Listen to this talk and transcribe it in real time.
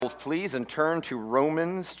Please, and turn to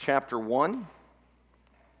Romans chapter 1.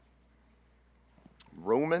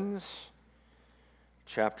 Romans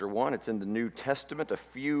chapter 1. It's in the New Testament, a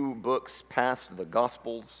few books past the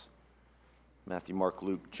Gospels. Matthew, Mark,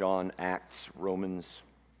 Luke, John, Acts, Romans.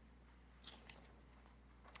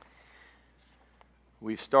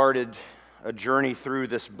 We've started a journey through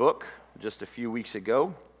this book just a few weeks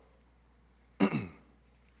ago,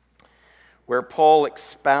 where Paul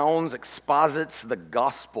exposits the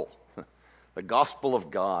gospel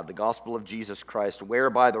of God, the gospel of Jesus Christ,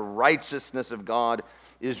 whereby the righteousness of God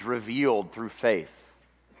is revealed through faith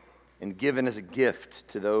and given as a gift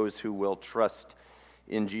to those who will trust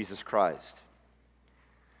in Jesus Christ.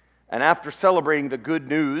 And after celebrating the good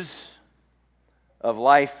news of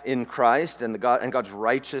life in Christ and God's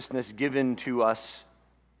righteousness given to us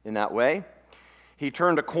in that way, he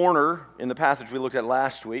turned a corner in the passage we looked at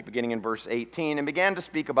last week, beginning in verse 18, and began to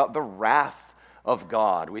speak about the wrath of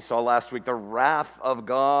God. We saw last week the wrath of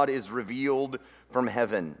God is revealed from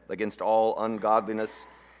heaven against all ungodliness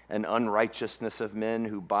and unrighteousness of men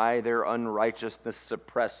who by their unrighteousness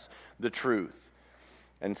suppress the truth.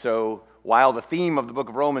 And so, while the theme of the book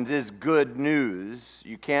of Romans is good news,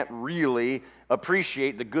 you can't really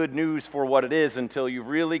appreciate the good news for what it is until you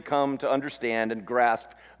really come to understand and grasp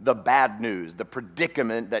the bad news, the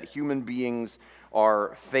predicament that human beings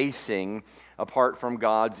are facing apart from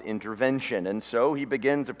God's intervention. And so he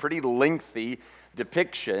begins a pretty lengthy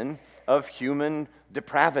depiction of human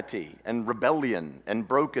depravity and rebellion and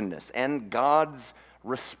brokenness and God's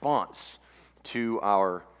response to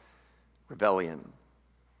our rebellion.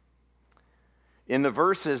 In the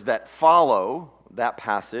verses that follow that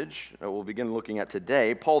passage that we'll begin looking at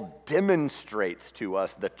today, Paul demonstrates to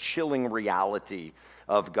us the chilling reality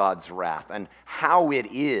of God's wrath and how it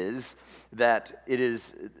is that it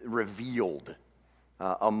is revealed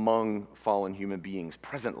among fallen human beings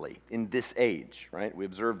presently in this age, right? We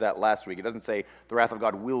observed that last week. It doesn't say the wrath of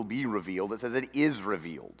God will be revealed. It says it is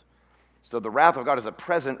revealed. So the wrath of God is a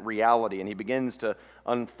present reality, and he begins to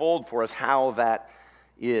unfold for us how that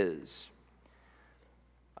is.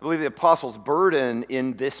 I believe the apostle's burden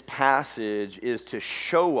in this passage is to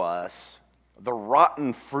show us the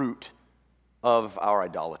rotten fruit of our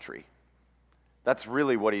idolatry. That's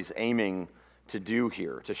really what he's aiming to do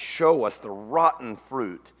here, to show us the rotten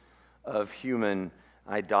fruit of human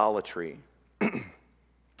idolatry.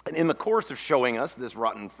 And in the course of showing us this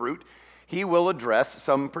rotten fruit, he will address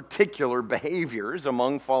some particular behaviors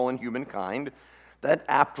among fallen humankind that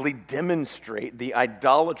aptly demonstrate the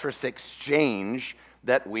idolatrous exchange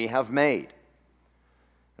that we have made.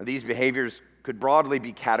 Now, these behaviors could broadly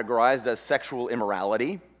be categorized as sexual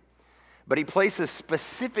immorality, but he places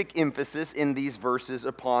specific emphasis in these verses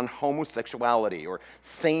upon homosexuality or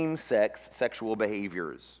same-sex sexual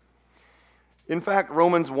behaviors. In fact,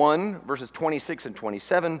 Romans 1, verses 26 and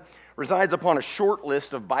 27, resides upon a short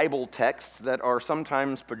list of Bible texts that are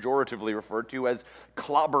sometimes pejoratively referred to as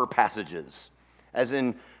clobber passages, as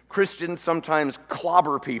in Christians sometimes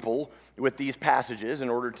clobber people with these passages in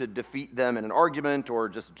order to defeat them in an argument or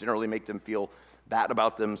just generally make them feel bad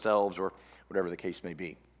about themselves or whatever the case may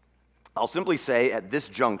be. I'll simply say at this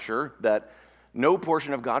juncture that no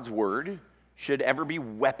portion of God's word should ever be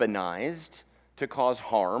weaponized to cause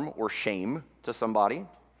harm or shame to somebody.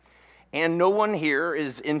 And no one here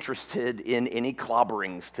is interested in any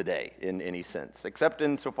clobberings today in any sense, except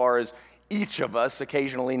insofar as each of us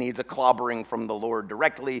occasionally needs a clobbering from the Lord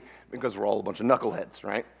directly because we're all a bunch of knuckleheads,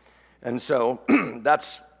 right? And so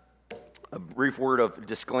that's a brief word of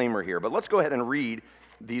disclaimer here. But let's go ahead and read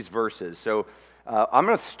these verses. So I'm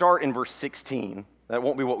going to start in verse 16. That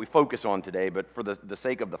won't be what we focus on today, but for the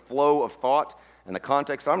sake of the flow of thought and the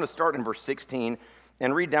context, I'm going to start in verse 16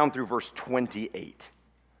 and read down through verse 28.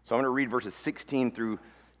 So I'm going to read verses 16 through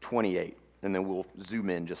 28, and then we'll zoom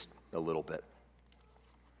in just a little bit.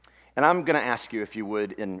 And I'm going to ask you, if you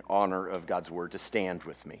would, in honor of God's word, to stand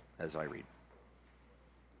with me as I read.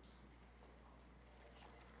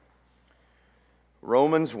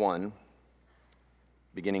 Romans 1,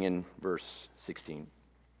 beginning in verse 16.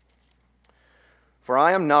 For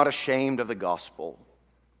I am not ashamed of the gospel,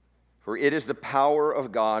 for it is the power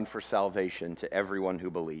of God for salvation to everyone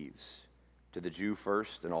who believes, to the Jew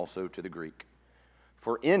first and also to the Greek.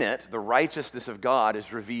 For in it the righteousness of God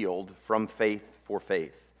is revealed from faith for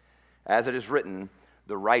faith. As it is written,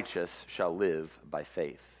 the righteous shall live by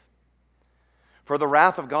faith. For the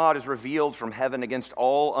wrath of God is revealed from heaven against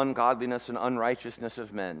all ungodliness and unrighteousness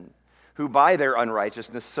of men, who by their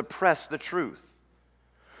unrighteousness suppress the truth.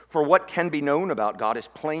 For what can be known about God is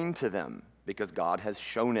plain to them, because God has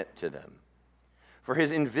shown it to them. For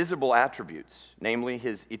his invisible attributes, namely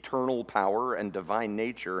his eternal power and divine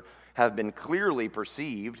nature, have been clearly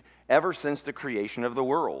perceived ever since the creation of the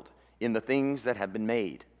world in the things that have been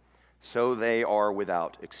made. So they are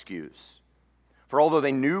without excuse. For although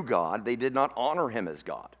they knew God, they did not honor him as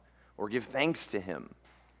God or give thanks to him.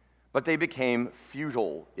 But they became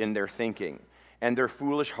futile in their thinking, and their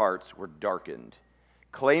foolish hearts were darkened.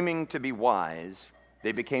 Claiming to be wise,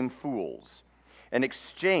 they became fools, and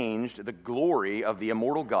exchanged the glory of the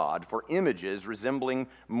immortal God for images resembling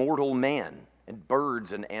mortal man, and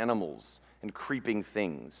birds and animals, and creeping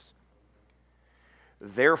things.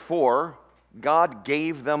 Therefore, God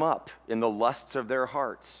gave them up in the lusts of their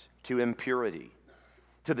hearts to impurity,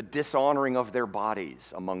 to the dishonoring of their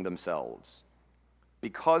bodies among themselves,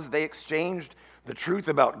 because they exchanged the truth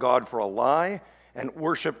about God for a lie and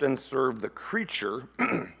worshiped and served the creature,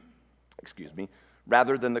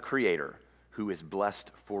 rather than the Creator, who is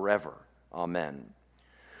blessed forever. Amen.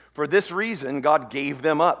 For this reason, God gave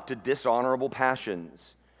them up to dishonorable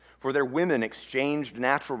passions. For their women exchanged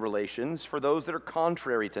natural relations for those that are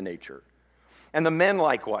contrary to nature. And the men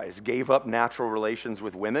likewise gave up natural relations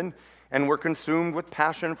with women and were consumed with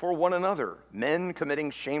passion for one another, men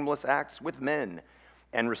committing shameless acts with men,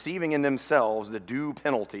 and receiving in themselves the due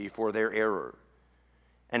penalty for their error.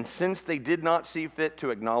 And since they did not see fit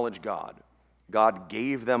to acknowledge God, God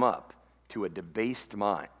gave them up to a debased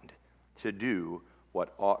mind to do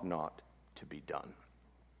what ought not to be done.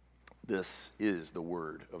 This is the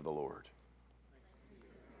word of the Lord.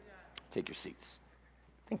 Take your seats.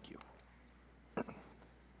 Thank you.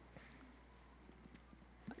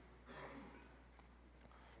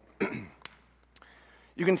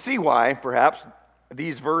 You can see why, perhaps,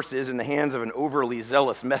 these verses in the hands of an overly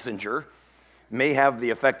zealous messenger may have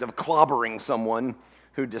the effect of clobbering someone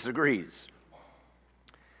who disagrees.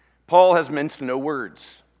 Paul has minced no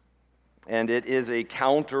words, and it is a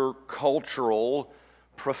countercultural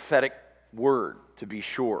prophetic word, to be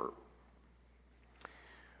sure.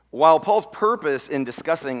 While Paul's purpose in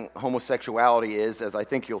discussing homosexuality is, as I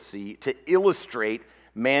think you'll see, to illustrate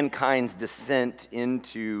mankind's descent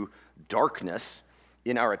into darkness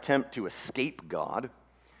in our attempt to escape God,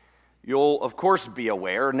 you'll of course be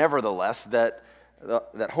aware, nevertheless, that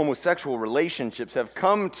homosexual relationships have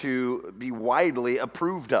come to be widely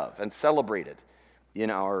approved of and celebrated in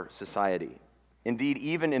our society. Indeed,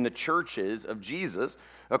 even in the churches of Jesus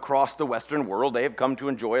across the Western world, they have come to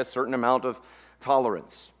enjoy a certain amount of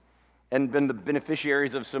tolerance and been the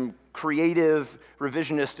beneficiaries of some creative,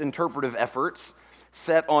 revisionist, interpretive efforts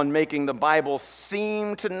set on making the Bible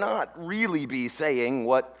seem to not really be saying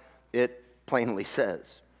what it plainly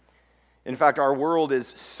says. In fact, our world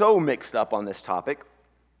is so mixed up on this topic,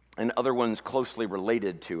 and other ones closely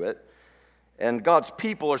related to it, and God's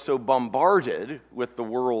people are so bombarded with the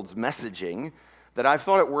world's messaging that I've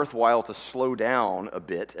thought it worthwhile to slow down a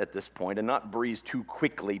bit at this point and not breeze too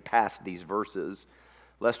quickly past these verses,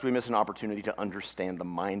 lest we miss an opportunity to understand the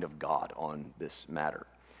mind of God on this matter.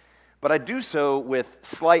 But I do so with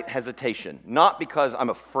slight hesitation, not because I'm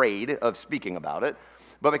afraid of speaking about it,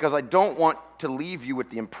 but because I don't want to leave you with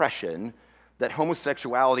the impression that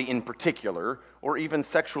homosexuality in particular, or even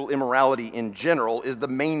sexual immorality in general, is the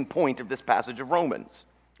main point of this passage of Romans.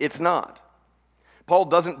 It's not. Paul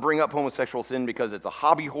doesn't bring up homosexual sin because it's a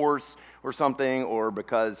hobby horse or something, or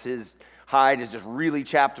because his hide is just really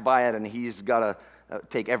chapped by it and he's got to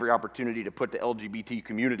take every opportunity to put the LGBT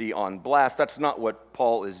community on blast. That's not what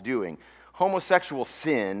Paul is doing. Homosexual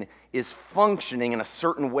sin is functioning in a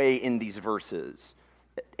certain way in these verses,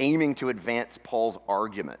 aiming to advance Paul's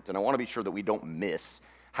argument. And I want to be sure that we don't miss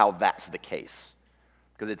how that's the case,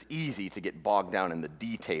 because it's easy to get bogged down in the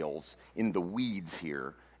details, in the weeds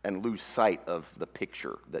here, and lose sight of the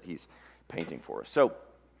picture that he's painting for us. So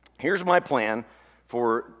here's my plan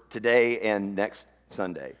for today and next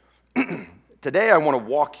Sunday. Today I want to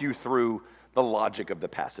walk you through the logic of the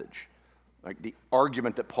passage, like the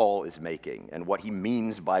argument that Paul is making and what he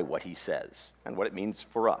means by what he says and what it means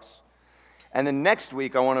for us. And then next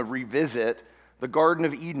week I want to revisit the Garden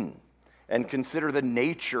of Eden and consider the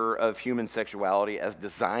nature of human sexuality as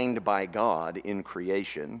designed by God in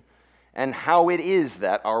creation, and how it is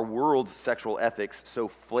that our world's sexual ethics so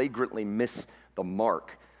flagrantly miss the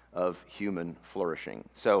mark of human flourishing.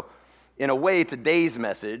 So, in a way, today's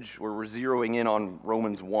message, where we're zeroing in on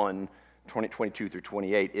Romans 1, 22 through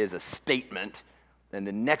 28, is a statement, and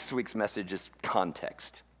the next week's message is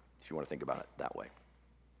context, if you want to think about it that way.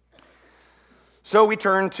 So we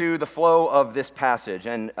turn to the flow of this passage,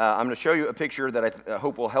 and I'm going to show you a picture that I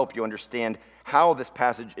hope will help you understand how this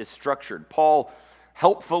passage is structured. Paul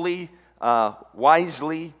helpfully,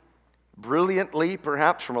 wisely, brilliantly,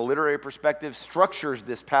 perhaps from a literary perspective, structures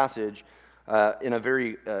this passage in a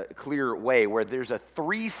very clear way, where there's a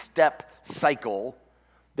three-step cycle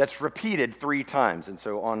that's repeated three times. And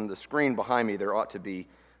so on the screen behind me, there ought to be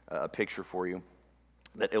a picture for you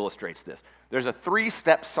that illustrates this. There's a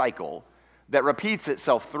three-step cycle that repeats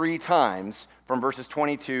itself three times from verses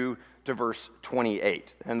 22 to verse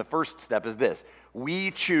 28. And the first step is this: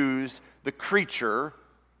 we choose the creature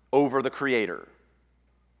over the Creator.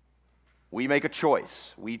 We make a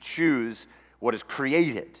choice. We choose what is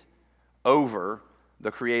created over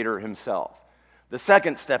the Creator himself. The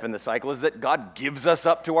second step in the cycle is that God gives us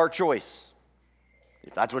up to our choice.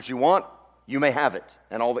 If that's what you want, you may have it,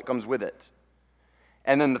 and all that comes with it.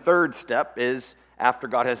 And then the third step is, after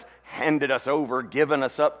God has handed us over, given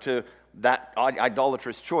us up to that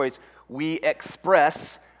idolatrous choice, we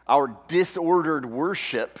express our disordered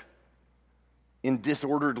worship in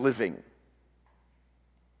disordered living.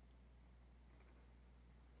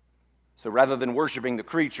 So rather than worshiping the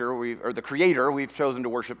creature, or the Creator, we've chosen to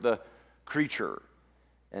worship the creature.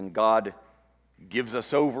 And God gives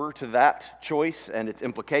us over to that choice and its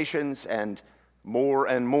implications, and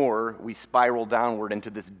more we spiral downward into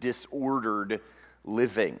this disordered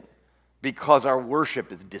living because our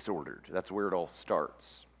worship is disordered. That's where it all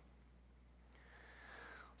starts.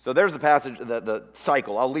 So there's the passage, the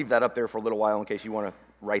cycle. I'll leave that up there for a little while in case you want to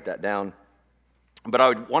write that down. But I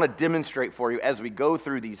would want to demonstrate for you as we go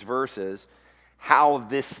through these verses how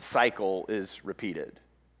this cycle is repeated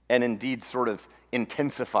and indeed sort of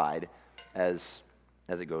intensified as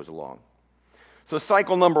it goes along. So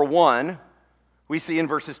cycle number one, we see in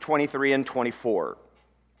verses 23 and 24.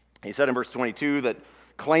 He said in verse 22 that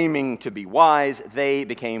claiming to be wise, they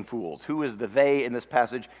became fools. Who is the they in this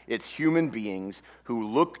passage? It's human beings who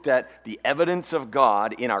looked at the evidence of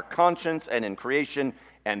God in our conscience and in creation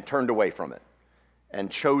and turned away from it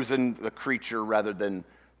and chosen the creature rather than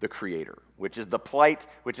the Creator, which is the plight,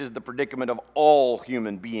 which is the predicament of all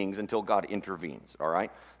human beings until God intervenes, all right?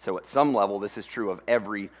 So at some level, this is true of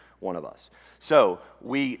every one of us. So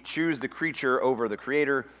we choose the creature over the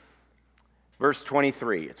Creator. Verse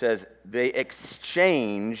 23, it says, they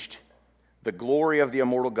exchanged the glory of the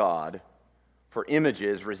immortal God for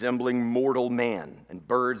images resembling mortal man and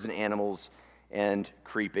birds and animals and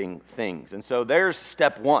creeping things. And so there's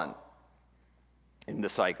step one in the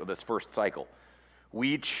cycle, this first cycle.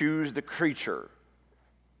 We choose the creature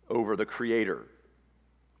over the Creator.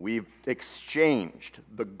 We've exchanged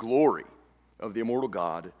the glory of the immortal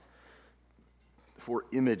God for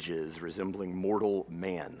images resembling mortal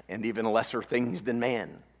man and even lesser things than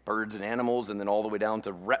man, birds and animals, and then all the way down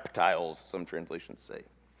to reptiles, some translations say.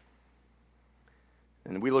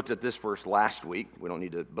 And we looked at this verse last week. We don't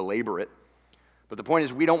need to belabor it. But the point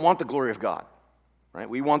is, we don't want the glory of God, right?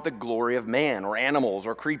 We want the glory of man or animals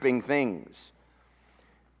or creeping things.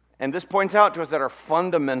 And this points out to us that our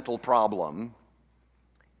fundamental problem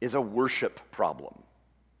is a worship problem.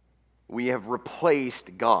 We have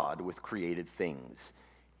replaced God with created things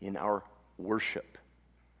in our worship.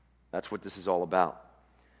 That's what this is all about.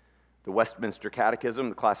 The Westminster Catechism,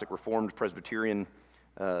 the classic Reformed Presbyterian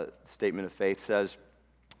statement of faith, says,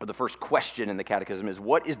 or the first question in the Catechism is,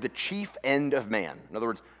 what is the chief end of man? In other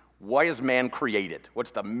words, why is man created?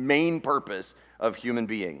 What's the main purpose of human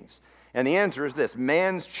beings? And the answer is this: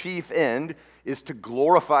 man's chief end is to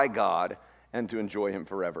glorify God and to enjoy Him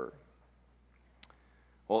forever.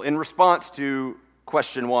 Well, in response to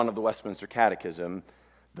question one of the Westminster Catechism,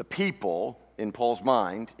 the people, in Paul's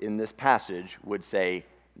mind, in this passage, would say,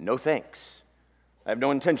 no thanks. I have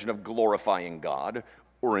no intention of glorifying God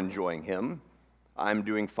or enjoying Him. I'm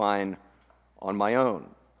doing fine on my own.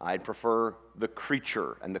 I'd prefer the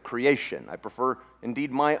creature and the creation. I prefer,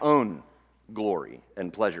 indeed, my own glory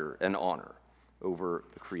and pleasure and honor over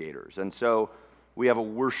the Creator's. And so we have a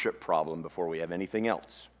worship problem before we have anything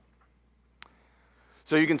else.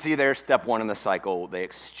 So you can see there, step one in the cycle, they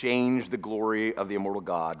exchange the glory of the immortal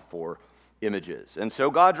God for images. And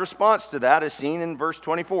so God's response to that is seen in verse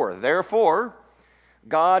 24. Therefore,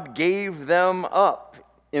 God gave them up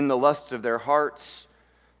in the lusts of their hearts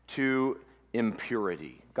to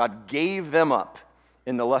impurity. God gave them up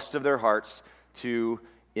in the lusts of their hearts to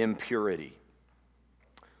impurity.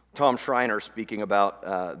 Tom Schreiner, speaking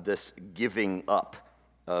about this giving up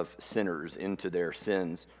of sinners into their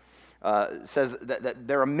sins, says that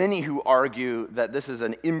there are many who argue that this is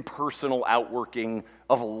an impersonal outworking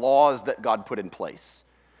of laws that God put in place,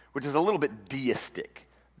 which is a little bit deistic.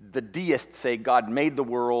 The deists say God made the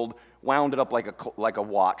world, wound it up like a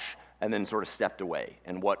watch, and then sort of stepped away.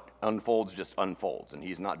 And what unfolds just unfolds, and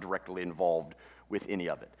He's not directly involved with any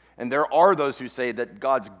of it. And there are those who say that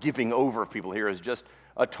God's giving over of people here is just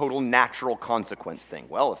a total natural consequence thing.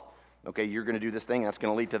 Well, if you're going to do this thing, that's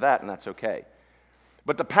going to lead to that, and that's okay.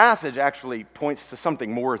 But the passage actually points to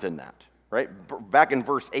something more than that, right? Back in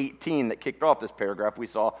verse 18 that kicked off this paragraph, we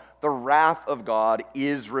saw the wrath of God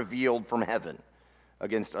is revealed from heaven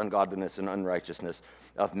against ungodliness and unrighteousness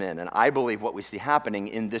of men. And I believe what we see happening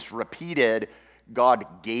in this repeated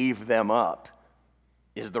God gave them up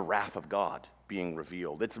is the wrath of God being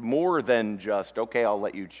revealed. It's more than just, okay, I'll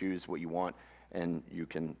let you choose what you want and you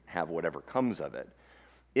can have whatever comes of it.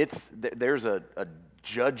 There's a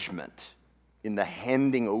judgment in the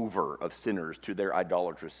handing over of sinners to their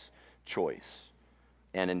idolatrous choice,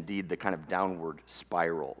 and indeed the kind of downward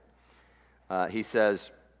spiral. He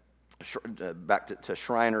says, back to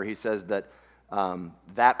Schreiner, he says that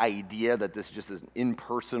that idea that this just is an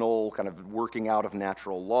impersonal kind of working out of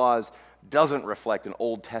natural laws doesn't reflect an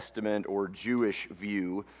Old Testament or Jewish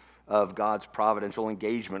view of God's providential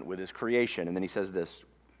engagement with his creation. And then he says this,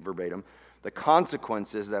 verbatim, the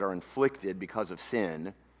consequences that are inflicted because of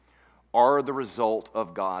sin are the result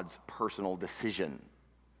of God's personal decision.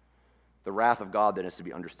 The wrath of God then is to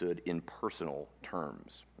be understood in personal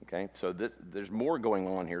terms. Okay, so there's more going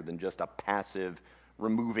on here than just a passive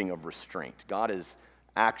removing of restraint. God is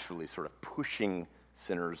actually sort of pushing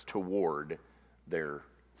sinners toward their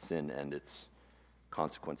sin and its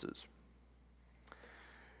consequences.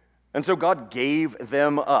 And so God gave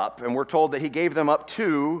them up, and we're told that he gave them up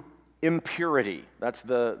to impurity. That's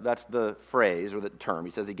the phrase or the term.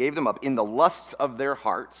 He says he gave them up in the lusts of their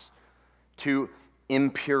hearts to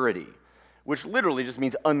impurity, which literally just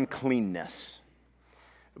means uncleanness.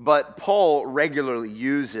 But Paul regularly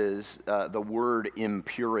uses the word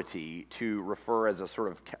impurity to refer as a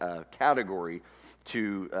sort of category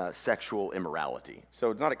to sexual immorality. So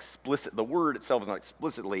it's not explicit, the word itself is not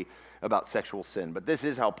explicitly about sexual sin, but this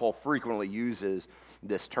is how Paul frequently uses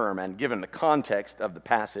this term. And given the context of the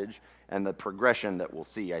passage and the progression that we'll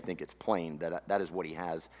see, I think it's plain that that is what he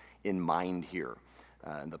has in mind here,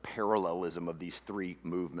 and the parallelism of these three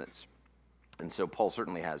movements. And so Paul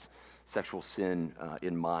certainly has sexual sin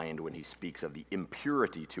in mind when he speaks of the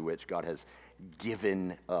impurity to which God has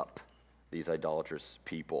given up these idolatrous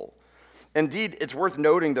people. Indeed, it's worth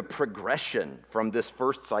noting the progression from this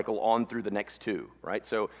first cycle on through the next two, right?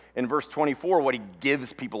 So in verse 24, what he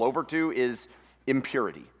gives people over to is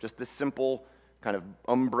impurity, just this simple kind of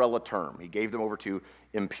umbrella term. He gave them over to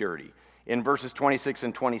impurity. In verses 26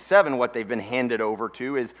 and 27, what they've been handed over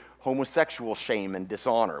to is homosexual shame and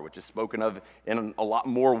dishonor, which is spoken of in a lot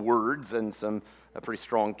more words and some pretty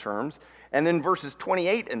strong terms. And then verses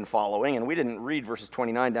 28 and following, and we didn't read verses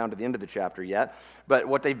 29 down to the end of the chapter yet, but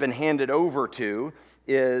what they've been handed over to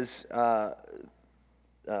is a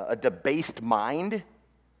debased mind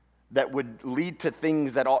that would lead to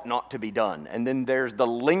things that ought not to be done. And then there's the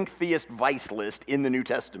lengthiest vice list in the New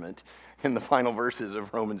Testament in the final verses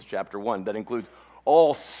of Romans chapter 1 that includes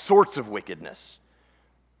all sorts of wickedness.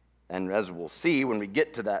 And as we'll see when we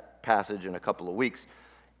get to that passage in a couple of weeks,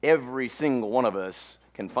 every single one of us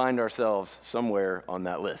can find ourselves somewhere on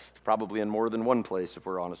that list, probably in more than one place if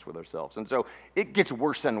we're honest with ourselves. And so it gets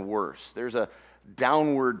worse and worse. There's a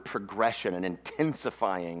downward progression, an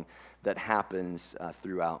intensifying that happens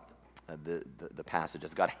throughout the passage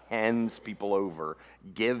as God hands people over,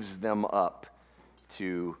 gives them up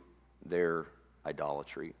to their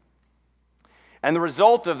idolatry. And the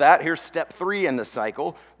result of that, here's step 3 in the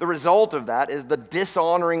cycle, the result of that is the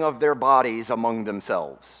dishonoring of their bodies among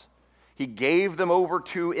themselves. He gave them over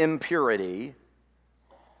to impurity,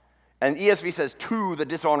 and ESV says to the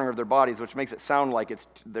dishonoring of their bodies, which makes it sound like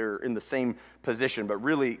they're in the same position, but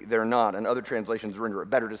really they're not. And other translations render it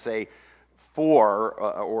better to say for,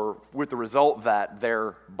 or with the result that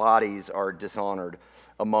their bodies are dishonored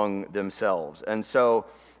among themselves. And so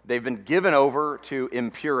they've been given over to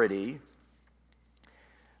impurity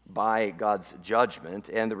by God's judgment,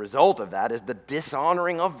 and the result of that is the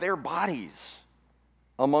dishonoring of their bodies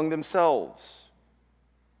among themselves.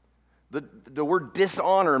 The word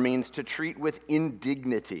dishonor means to treat with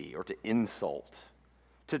indignity or to insult,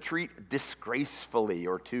 to treat disgracefully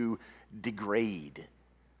or to degrade.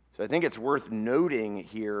 So I think it's worth noting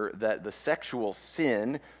here that the sexual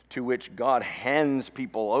sin to which God hands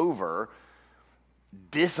people over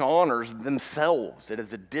dishonors themselves. It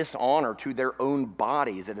is a dishonor to their own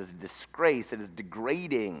bodies. It is a disgrace. It is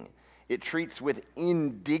degrading. It treats with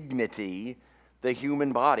indignity the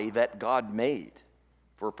human body that God made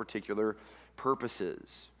for particular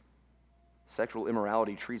purposes. Sexual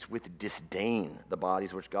immorality treats with disdain the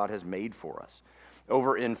bodies which God has made for us.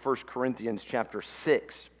 Over in 1 Corinthians chapter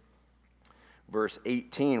 6, verse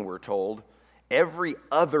 18, we're told, every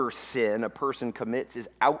other sin a person commits is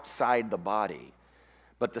outside the body,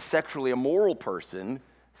 but the sexually immoral person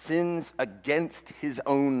sins against his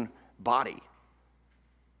own body.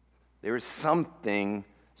 There is something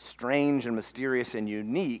strange and mysterious and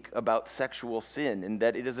unique about sexual sin in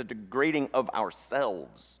that it is a degrading of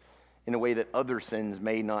ourselves in a way that other sins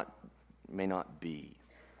may not be.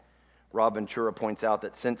 Rob Ventura points out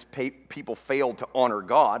that since people failed to honor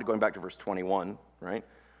God, going back to verse 21, right?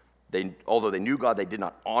 Although they knew God, they did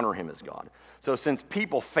not honor him as God. So since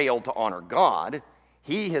people failed to honor God,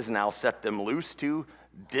 he has now set them loose to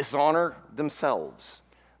dishonor themselves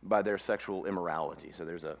by their sexual immorality. So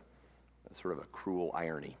there's a sort of a cruel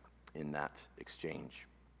irony in that exchange.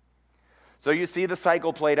 So you see the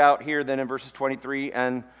cycle played out here then in verses 23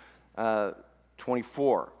 and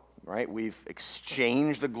 24, right? We've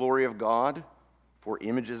exchanged the glory of God for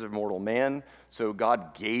images of mortal man. So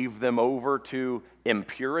God gave them over to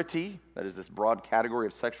impurity, that is this broad category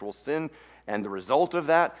of sexual sin, and the result of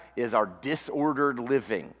that is our disordered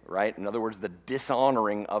living, right? In other words, the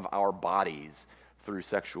dishonoring of our bodies through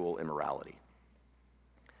sexual immorality.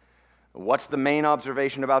 What's the main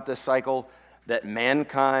observation about this cycle? That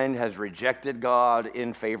mankind has rejected God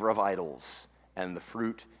in favor of idols, and the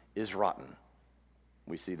fruit is rotten.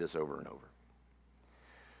 We see this over and over.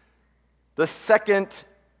 The second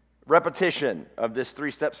repetition of this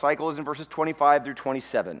three-step cycle is in verses 25 through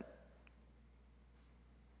 27.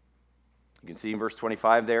 You can see in verse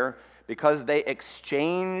 25 there, because they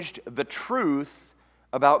exchanged the truth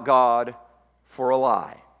about God for a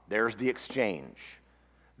lie. There's the exchange.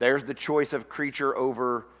 There's the choice of creature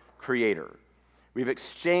over creator. We've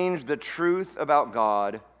exchanged the truth about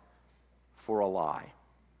God for a lie.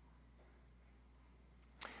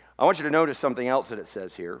 I want you to notice something else that it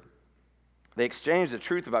says here. They exchanged the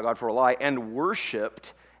truth about God for a lie and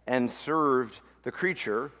worshiped and served the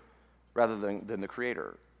creature rather than the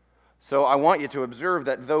creator. So I want you to observe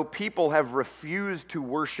that though people have refused to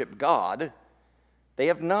worship God, they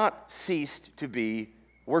have not ceased to be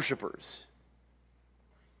worshipers.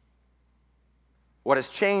 What has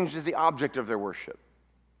changed is the object of their worship.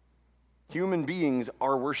 Human beings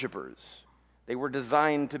are worshipers. They were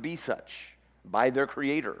designed to be such by their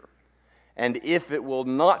Creator. And if it will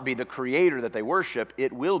not be the Creator that they worship,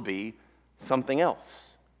 it will be something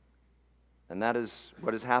else. And that is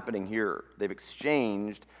what is happening here. They've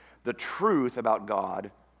exchanged the truth about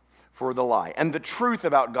God for the lie. And the truth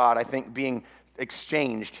about God, I think, being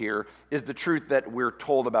exchanged here is the truth that we're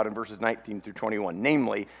told about in verses 19 through 21,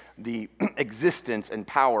 namely the existence and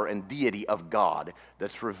power and deity of God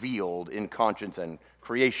that's revealed in conscience and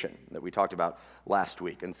creation that we talked about last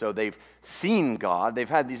week. And so they've seen God, they've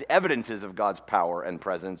had these evidences of God's power and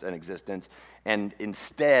presence and existence, and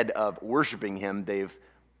instead of worshiping him, they've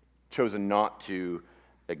chosen not to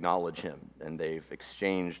acknowledge him, and they've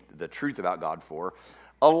exchanged the truth about God for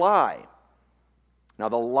a lie. Now,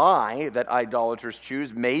 the lie that idolaters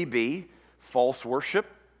choose may be false worship,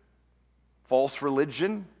 false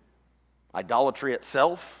religion, idolatry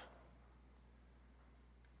itself.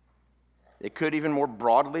 It could even more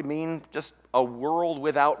broadly mean just a world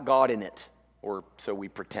without God in it, or so we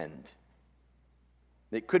pretend.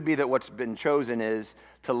 It could be that what's been chosen is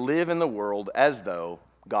to live in the world as though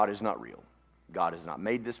God is not real. God has not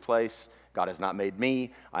made this place. God has not made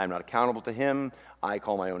me. I am not accountable to him. I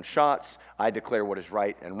call my own shots. I declare what is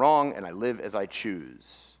right and wrong, and I live as I choose.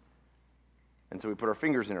 And so we put our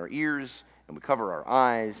fingers in our ears, and we cover our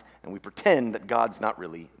eyes, and we pretend that God's not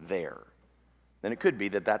really there. Then it could be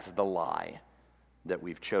that that's the lie that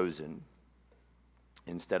we've chosen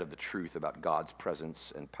instead of the truth about God's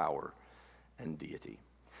presence and power and deity.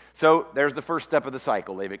 So there's the first step of the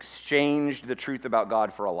cycle. They've exchanged the truth about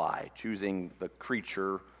God for a lie, choosing the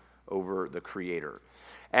creature over the Creator.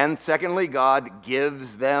 And secondly, God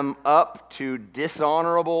gives them up to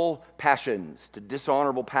dishonorable passions.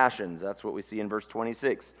 That's what we see in verse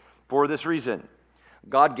 26. For this reason,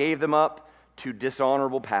 God gave them up to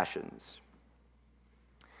dishonorable passions.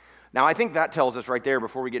 Now, I think that tells us right there,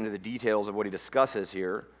 before we get into the details of what he discusses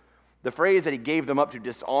here, the phrase that he gave them up to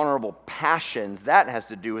dishonorable passions, that has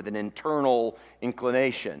to do with an internal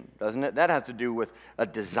inclination, doesn't it? That has to do with a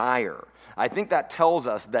desire. I think that tells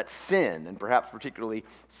us that sin, and perhaps particularly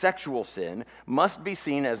sexual sin, must be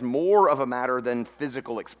seen as more of a matter than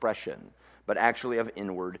physical expression, but actually of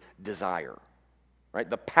inward desire. Right?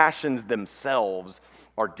 The passions themselves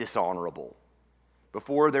are dishonorable.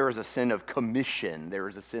 Before there is a sin of commission, there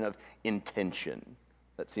is a sin of intention.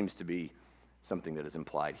 That seems to be something that is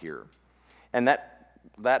implied here. And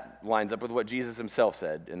that lines up with what Jesus himself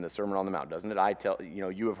said in the Sermon on the Mount, doesn't it?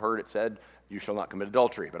 You have heard it said, you shall not commit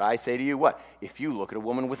adultery. But I say to you what? If you look at a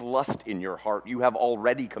woman with lust in your heart, you have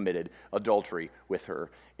already committed adultery with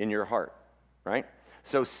her in your heart. Right?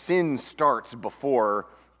 So sin starts before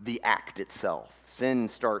the act itself. Sin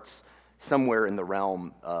starts somewhere in the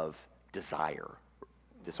realm of desire,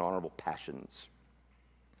 dishonorable passions.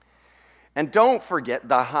 And don't forget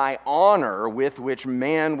the high honor with which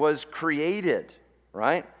man was created,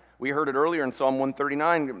 right? We heard it earlier in Psalm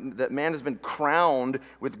 139 that man has been crowned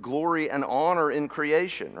with glory and honor in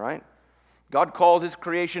creation, right? God called his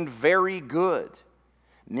creation very good.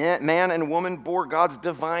 Man and woman bore God's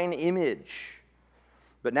divine image.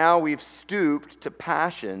 But now we've stooped to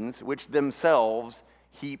passions which themselves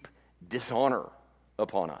heap dishonor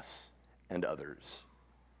upon us and others.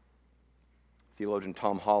 Theologian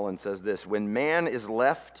Tom Holland says this: when man is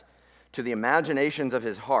left to the imaginations of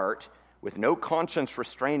his heart, with no conscience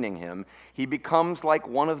restraining him, he becomes like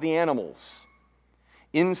one of the animals.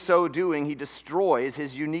 In so doing, he destroys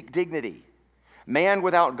his unique dignity. Man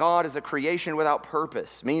without God is a creation without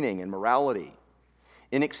purpose, meaning, and morality.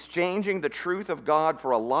 In exchanging the truth of God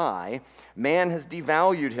for a lie, man has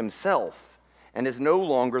devalued himself and is no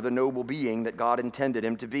longer the noble being that God intended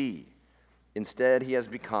him to be. Instead, he has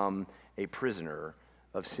become a prisoner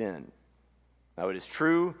of sin. Now, it is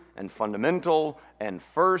true and fundamental and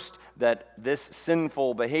first that this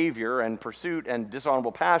sinful behavior and pursuit and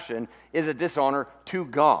dishonorable passion is a dishonor to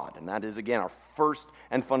God. And that is, again, our first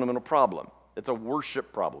and fundamental problem. It's a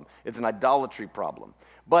worship problem. It's an idolatry problem.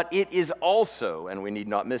 But it is also, and we need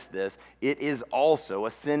not miss this, it is also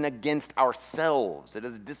a sin against ourselves. It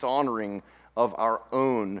is dishonoring of our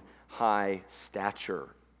own high stature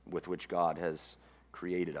with which God has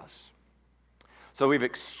created us. So we've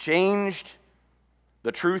exchanged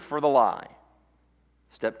the truth for the lie.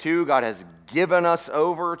 Step 2, God has given us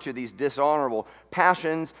over to these dishonorable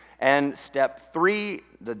passions. And step 3,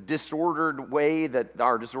 the disordered way that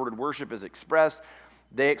our disordered worship is expressed,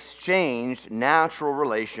 they exchanged natural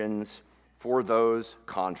relations for those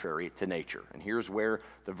contrary to nature. And here's where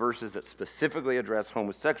the verses that specifically address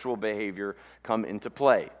homosexual behavior come into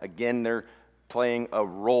play. Again, they're playing a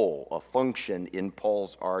role, a function in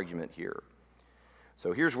Paul's argument here.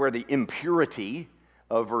 So here's where the impurity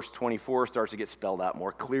of verse 24 starts to get spelled out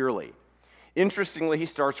more clearly. Interestingly, he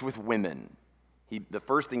starts with women. The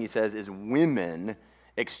first thing he says is women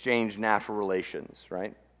exchange natural relations,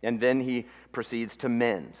 right? And then he proceeds to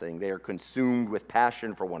men, saying they are consumed with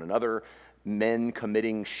passion for one another, men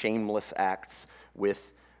committing shameless acts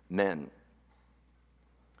with men.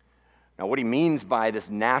 Now, what he means by this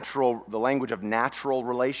the language of natural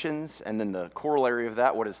relations, and then the corollary of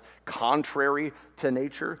that, what is contrary to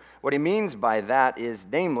nature, what he means by that is,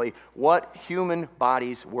 namely, what human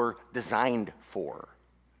bodies were designed for.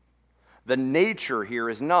 The nature here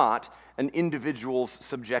is not an individual's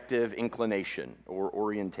subjective inclination or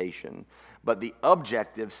orientation, but the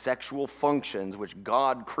objective sexual functions which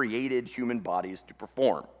God created human bodies to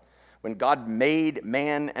perform. When God made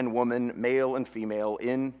man and woman, male and female,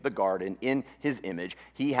 in the garden, in his image,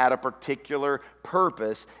 he had a particular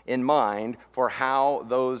purpose in mind for how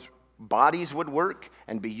those bodies would work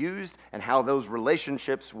and be used and how those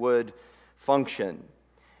relationships would function.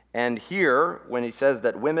 And here, when he says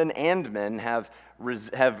that women and men have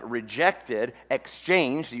rejected,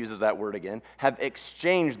 exchanged, he uses that word again, have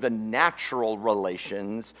exchanged the natural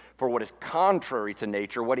relations for what is contrary to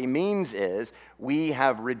nature, what he means is we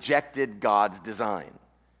have rejected God's design,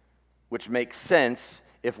 which makes sense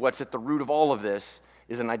if what's at the root of all of this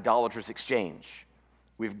is an idolatrous exchange.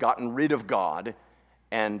 We've gotten rid of God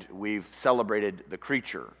and we've celebrated the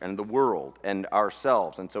creature and the world and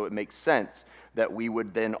ourselves. And so it makes sense that we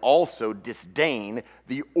would then also disdain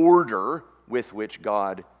the order with which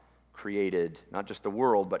God created not just the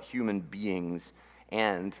world, but human beings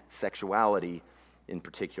and sexuality in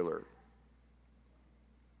particular.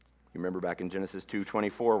 You remember back in Genesis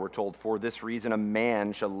 2:24, we're told, "For this reason a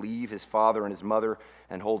man shall leave his father and his mother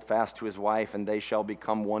and hold fast to his wife, and they shall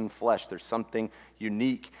become one flesh." There's something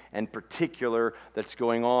unique and particular that's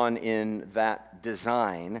going on in that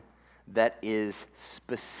design that is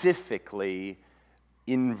specifically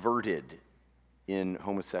inverted in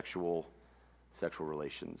homosexual sexual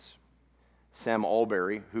relations. Sam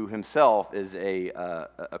Alberry, who himself is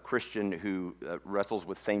a Christian who wrestles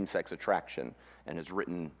with same-sex attraction and has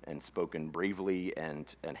written and spoken bravely and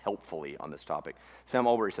helpfully on this topic. Sam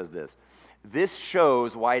Alberry says this: "This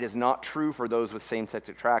shows why it is not true for those with same-sex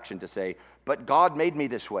attraction to say, 'But God made me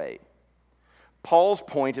this way.' Paul's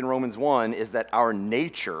point in Romans 1 is that our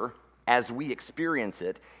nature, as we experience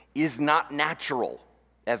it, is not natural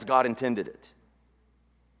as God intended it.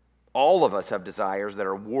 All of us have desires that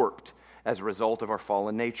are warped as a result of our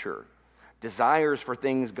fallen nature. Desires for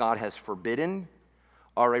things God has forbidden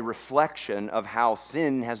are a reflection of how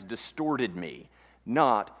sin has distorted me,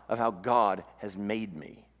 not of how God has made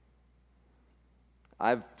me.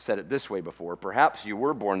 I've said it this way before. Perhaps you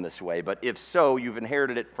were born this way, but if so, you've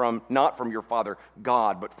inherited it not from your father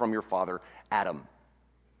God, but from your father Adam.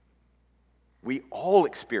 We all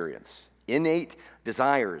experience innate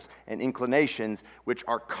desires and inclinations which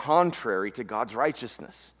are contrary to God's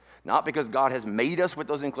righteousness. Not because God has made us with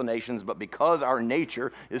those inclinations, but because our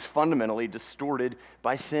nature is fundamentally distorted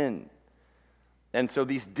by sin. And so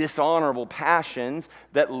these dishonorable passions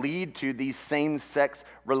that lead to these same-sex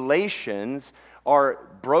relations are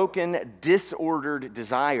broken, disordered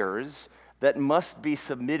desires that must be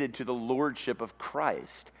submitted to the lordship of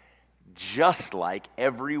Christ, just like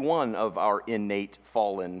every one of our innate,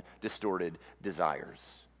 fallen, distorted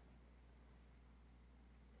desires.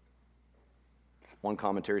 One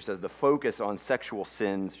commentary says the focus on sexual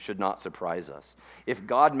sins should not surprise us. If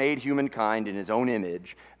God made humankind in his own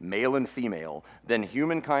image, male and female, then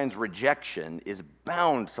humankind's rejection is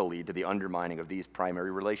bound to lead to the undermining of these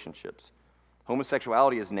primary relationships.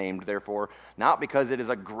 Homosexuality is named, therefore, not because it is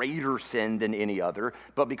a greater sin than any other,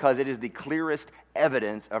 but because it is the clearest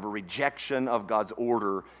evidence of a rejection of God's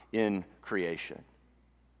order in creation.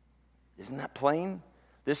 Isn't that plain?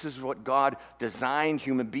 This is what God designed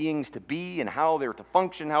human beings to be and how they're to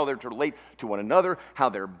function, how they're to relate to one another, how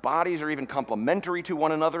their bodies are even complementary to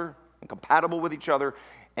one another and compatible with each other.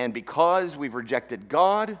 And because we've rejected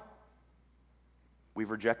God,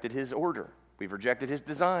 we've rejected his order. We've rejected his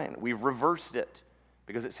design. We've reversed it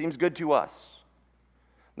because it seems good to us.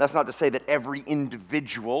 That's not to say that every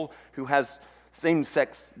individual who has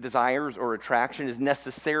same-sex desires or attraction is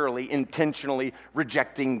necessarily intentionally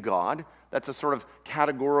rejecting God. That's a sort of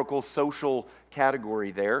categorical social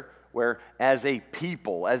category there, where as a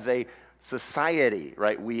people, as a society,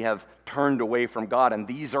 right, we have turned away from God, and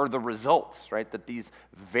these are the results, right, that these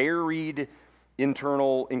varied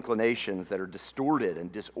internal inclinations that are distorted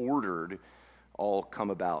and disordered all come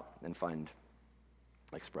about and find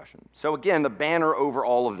expression. So again, the banner over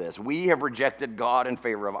all of this, we have rejected God in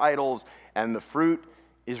favor of idols, and the fruit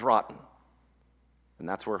is rotten. And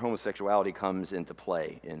that's where homosexuality comes into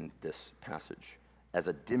play in this passage, as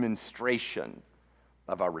a demonstration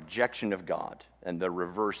of our rejection of God and the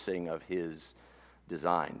reversing of his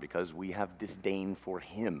design, because we have disdain for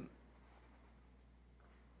him.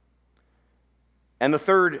 And the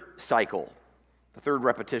third cycle, the third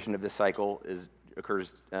repetition of this cycle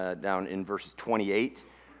occurs down in verses 28,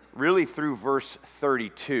 really through verse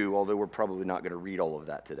 32, although we're probably not going to read all of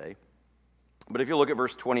that today. But if you look at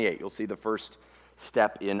verse 28, you'll see the first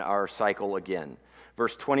step in our cycle again.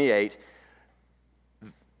 Verse 28,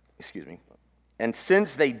 and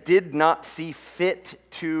since they did not see fit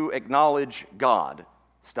to acknowledge God,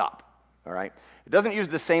 stop, all right? It doesn't use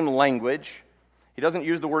the same language. He doesn't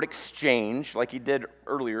use the word exchange like he did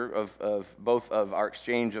earlier of both of our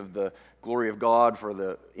exchange of the glory of God for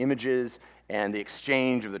the images and the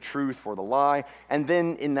exchange of the truth for the lie. And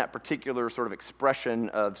then in that particular sort of expression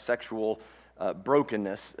of sexual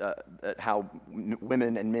brokenness, how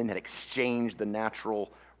women and men had exchanged the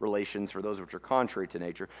natural relations for those which are contrary to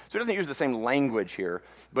nature. So it doesn't use the same language here,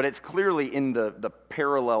 but it's clearly in the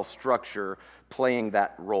parallel structure playing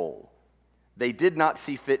that role. They did not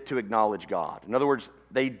see fit to acknowledge God. In other words,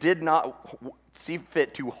 they did not see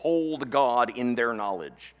fit to hold God in their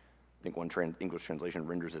knowledge. I think one English translation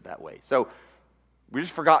renders it that way. So we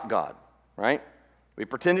just forgot God, right? We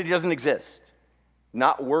pretended he doesn't exist.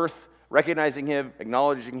 Not worth recognizing him,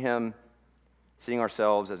 acknowledging him, seeing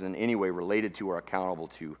ourselves as in any way related to or accountable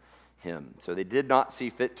to him. So they did not see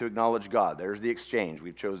fit to acknowledge God. There's the exchange.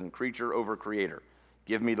 We've chosen creature over creator.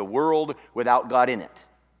 Give me the world without God in it.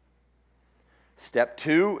 Step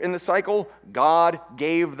 2 in the cycle, God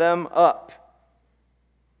gave them up.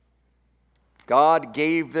 God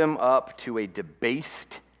gave them up to a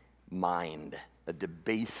debased mind. A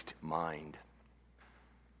debased mind.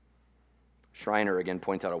 Schreiner again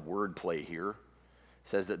points out a wordplay here.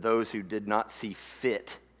 Says that those who did not see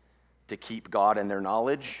fit to keep God in their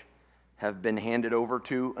knowledge have been handed over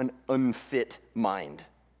to an unfit mind.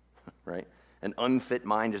 Right? An unfit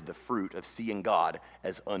mind is the fruit of seeing God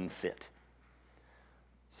as unfit.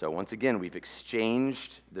 So once again, we've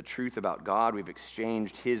exchanged the truth about God. We've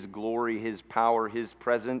exchanged his glory, his power, his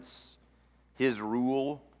presence, his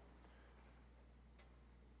rule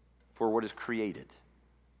for what is created.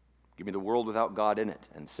 Give me the world without God in it.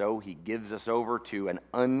 And so he gives us over to an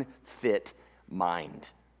unfit mind.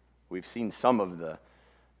 We've seen some of the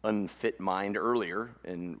unfit mind earlier,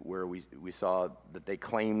 in where we saw that they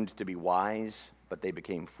claimed to be wise, but they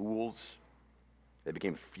became fools. They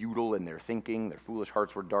became futile in their thinking. Their foolish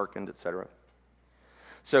hearts were darkened, etc.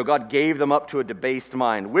 So God gave them up to a debased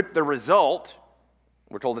mind, with the result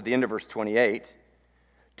We're told at the end of verse 28,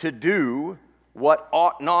 to do what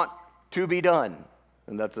ought not to be done.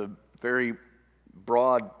 And that's a very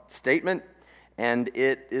broad statement, and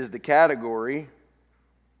it is the category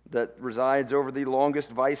that resides over the longest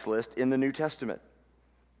vice list in the New Testament.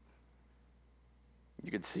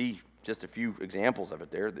 You could see just a few examples of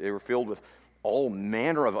it there. They were filled with all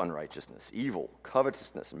manner of unrighteousness, evil,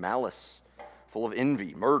 covetousness, malice, full of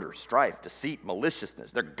envy, murder, strife, deceit,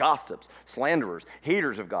 maliciousness. They're gossips, slanderers,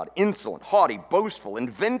 haters of God, insolent, haughty, boastful,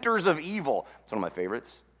 inventors of evil. It's one of my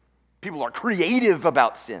favorites. People are creative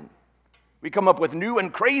about sin. We come up with new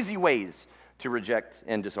and crazy ways to reject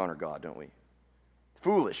and dishonor God, don't we?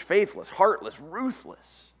 Foolish, faithless, heartless,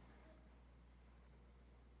 ruthless.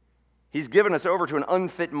 He's given us over to an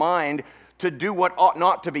unfit mind to do what ought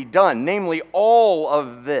not to be done, namely all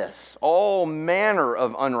of this, all manner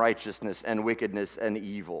of unrighteousness and wickedness and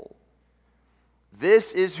evil.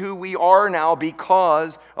 This is who we are now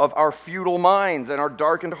because of our futile minds and our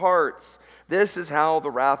darkened hearts. This is how the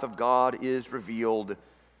wrath of God is revealed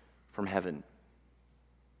from heaven.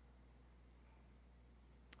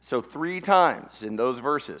 So 3 times in those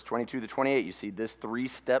verses, 22 to 28, you see this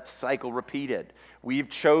 3-step cycle repeated. We've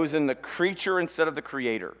chosen the creature instead of the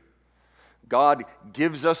creator. God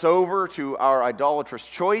gives us over to our idolatrous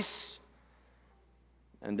choice,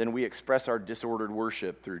 and then we express our disordered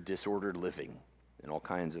worship through disordered living in all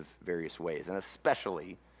kinds of various ways, and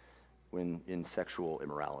especially when in sexual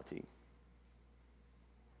immorality.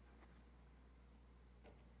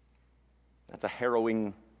 That's a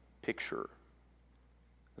harrowing picture.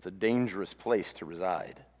 It's a dangerous place to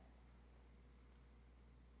reside.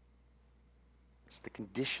 It's the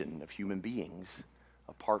condition of human beings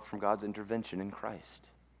apart from God's intervention in Christ.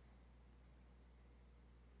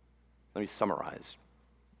 Let me summarize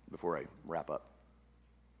before I wrap up.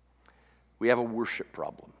 We have a worship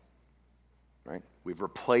problem, right? We've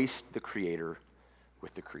replaced the Creator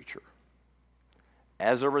with the creature.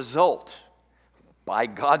 As a result, by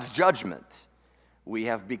God's judgment, we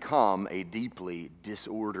have become a deeply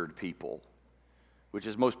disordered people, which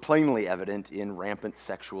is most plainly evident in rampant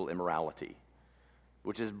sexual immorality,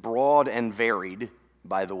 which is broad and varied,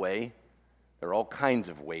 by the way. There are all kinds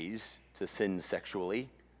of ways to sin sexually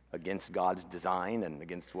against God's design and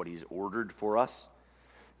against what He's ordered for us,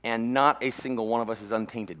 and not a single one of us is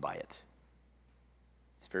untainted by it.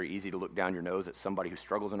 It's very easy to look down your nose at somebody who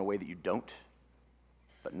struggles in a way that you don't,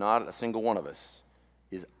 but not a single one of us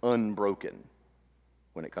is unbroken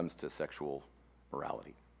when it comes to sexual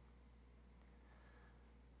morality.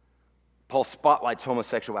 Paul spotlights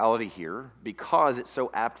homosexuality here because it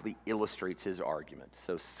so aptly illustrates his argument.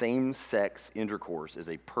 So same-sex intercourse is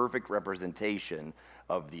a perfect representation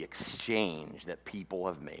of the exchange that people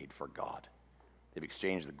have made for God. They've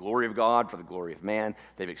exchanged the glory of God for the glory of man.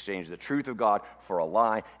 They've exchanged the truth of God for a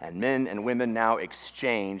lie. And men and women now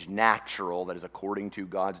exchange natural, that is according to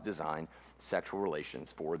God's design, sexual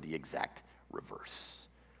relations for the exact reverse.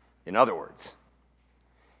 In other words,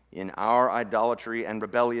 in our idolatry and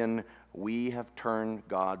rebellion, we have turned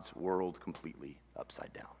God's world completely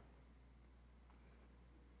upside down.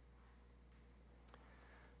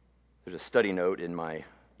 There's a study note in my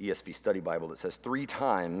ESV study Bible that says 3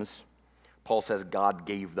 times Paul says God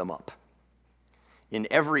gave them up. In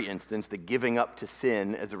every instance, the giving up to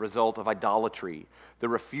sin as a result of idolatry, the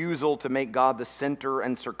refusal to make God the center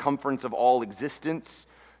and circumference of all existence,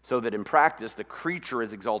 so that in practice the creature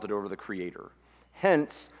is exalted over the Creator.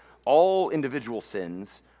 Hence, all individual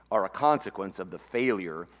sins are a consequence of the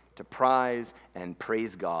failure to prize and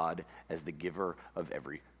praise God as the giver of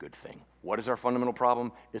every good thing. What is our fundamental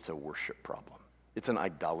problem? It's a worship problem. It's an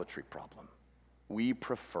idolatry problem. We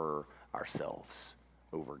prefer ourselves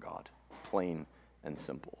over God, plain and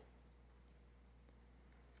simple.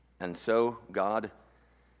 And so God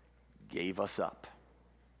gave us up.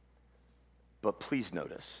 But please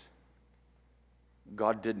notice,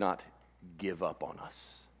 God did not give up on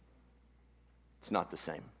us. It's not the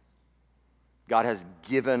same. God has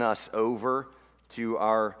given us over to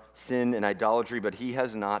our sin and idolatry, but He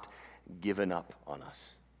has not given up on us.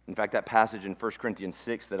 In fact, that passage in 1 Corinthians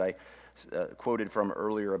 6 that I quoted from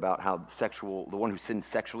earlier about how the one who sins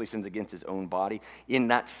sexually sins against his own body, in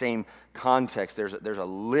that same context, there's a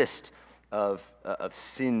list of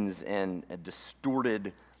sins and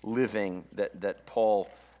distorted living that Paul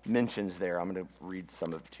mentions there. I'm going to read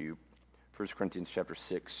some of it to you. 1 Corinthians chapter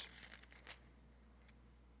 6.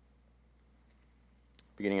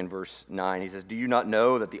 Beginning in verse 9, he says, "Do you not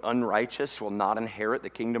know that the unrighteous will not inherit the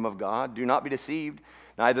kingdom of God? Do not be deceived.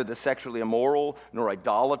 Neither the sexually immoral, nor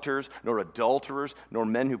idolaters, nor adulterers, nor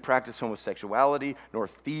men who practice homosexuality, nor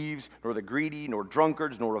thieves, nor the greedy, nor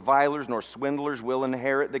drunkards, nor revilers, nor swindlers will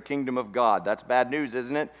inherit the kingdom of God. That's bad news,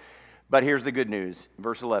 isn't it? But here's the good news.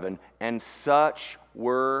 Verse 11, and such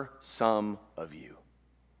were some of you.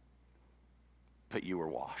 But you were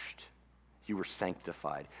washed. You were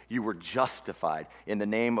sanctified. You were justified in the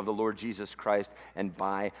name of the Lord Jesus Christ and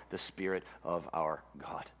by the Spirit of our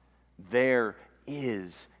God. There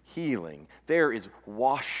is healing. There is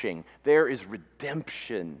washing. There is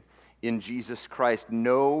redemption in Jesus Christ,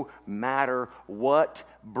 no matter what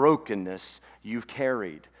brokenness you've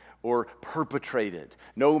carried or perpetrated,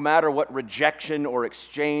 no matter what rejection or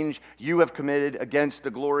exchange you have committed against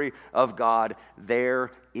the glory of God,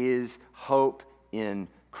 there is hope in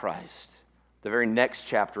Christ. The very next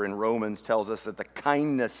chapter in Romans tells us that the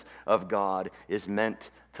kindness of God is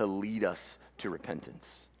meant to lead us to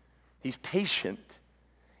repentance. He's patient,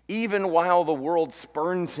 even while the world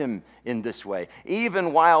spurns him in this way,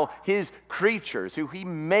 even while his creatures, who he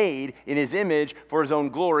made in his image for his own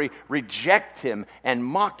glory, reject him and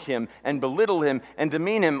mock him and belittle him and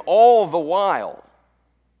demean him all the while.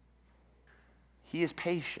 He is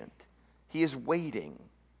patient. He is waiting.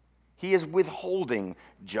 He is withholding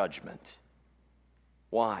judgment.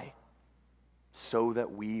 Why? So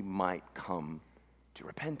that we might come to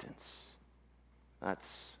repentance.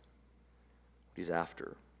 That's what he's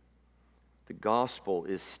after. The gospel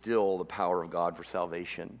is still the power of God for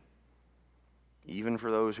salvation, even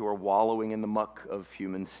for those who are wallowing in the muck of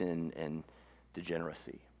human sin and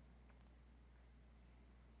degeneracy.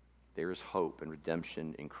 There is hope and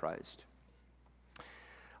redemption in Christ.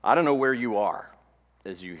 I don't know where you are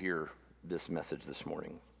as you hear this message this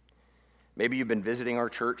morning. Maybe you've been visiting our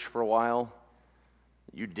church for a while.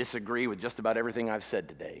 You disagree with just about everything I've said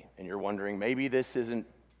today, and you're wondering, maybe this isn't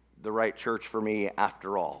the right church for me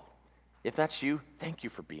after all. If that's you, thank you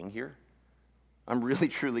for being here. I'm really,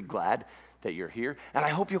 truly glad that you're here, and I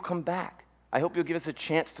hope you'll come back. I hope you'll give us a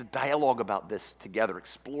chance to dialogue about this together,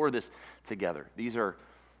 explore this together. These are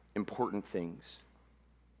important things.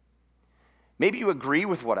 Maybe you agree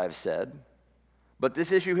with what I've said, but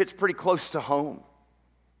this issue hits pretty close to home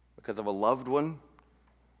because of a loved one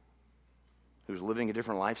who's living a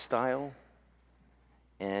different lifestyle,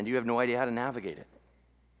 and you have no idea how to navigate it.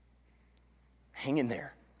 Hang in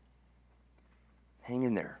there. Hang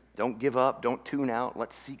in there. Don't give up. Don't tune out.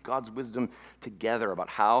 Let's seek God's wisdom together about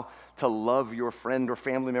how to love your friend or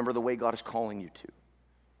family member the way God is calling you to.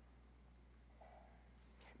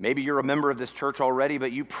 Maybe you're a member of this church already,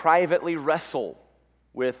 but you privately wrestle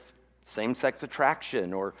with same-sex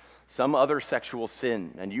attraction or some other sexual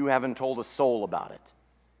sin, and you haven't told a soul about it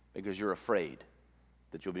because you're afraid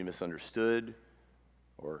that you'll be misunderstood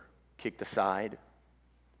or kicked aside.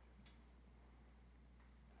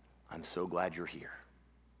 I'm so glad you're here.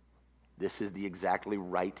 This is the exactly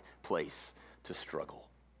right place to struggle.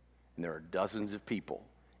 And there are dozens of people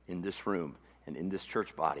in this room and in this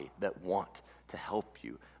church body that want to help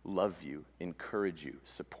you, love you, encourage you,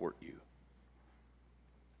 support you.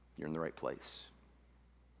 You're in the right place.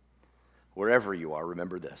 Wherever you are,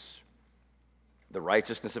 remember this. The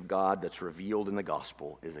righteousness of God that's revealed in the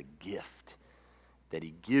gospel is a gift that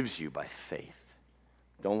he gives you by faith.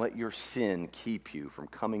 Don't let your sin keep you from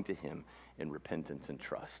coming to him in repentance and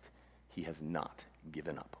trust. He has not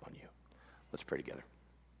given up on you. Let's pray together.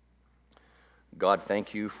 God,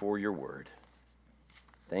 thank you for your word.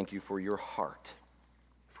 Thank you for your heart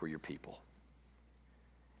for your people.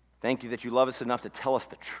 Thank you that you love us enough to tell us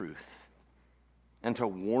the truth and to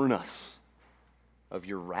warn us of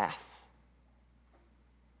your wrath.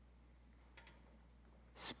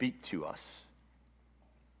 Speak to us.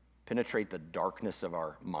 Penetrate the darkness of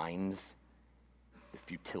our minds, the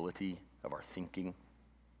futility of our thinking,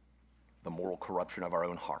 the moral corruption of our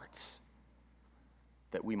own hearts,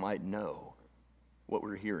 that we might know what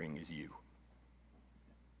we're hearing is you.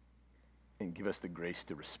 And give us the grace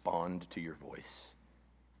to respond to your voice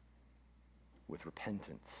with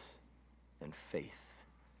repentance and faith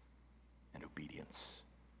and obedience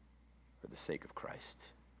for the sake of Christ,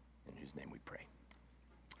 in whose name we pray.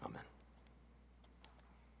 Amen.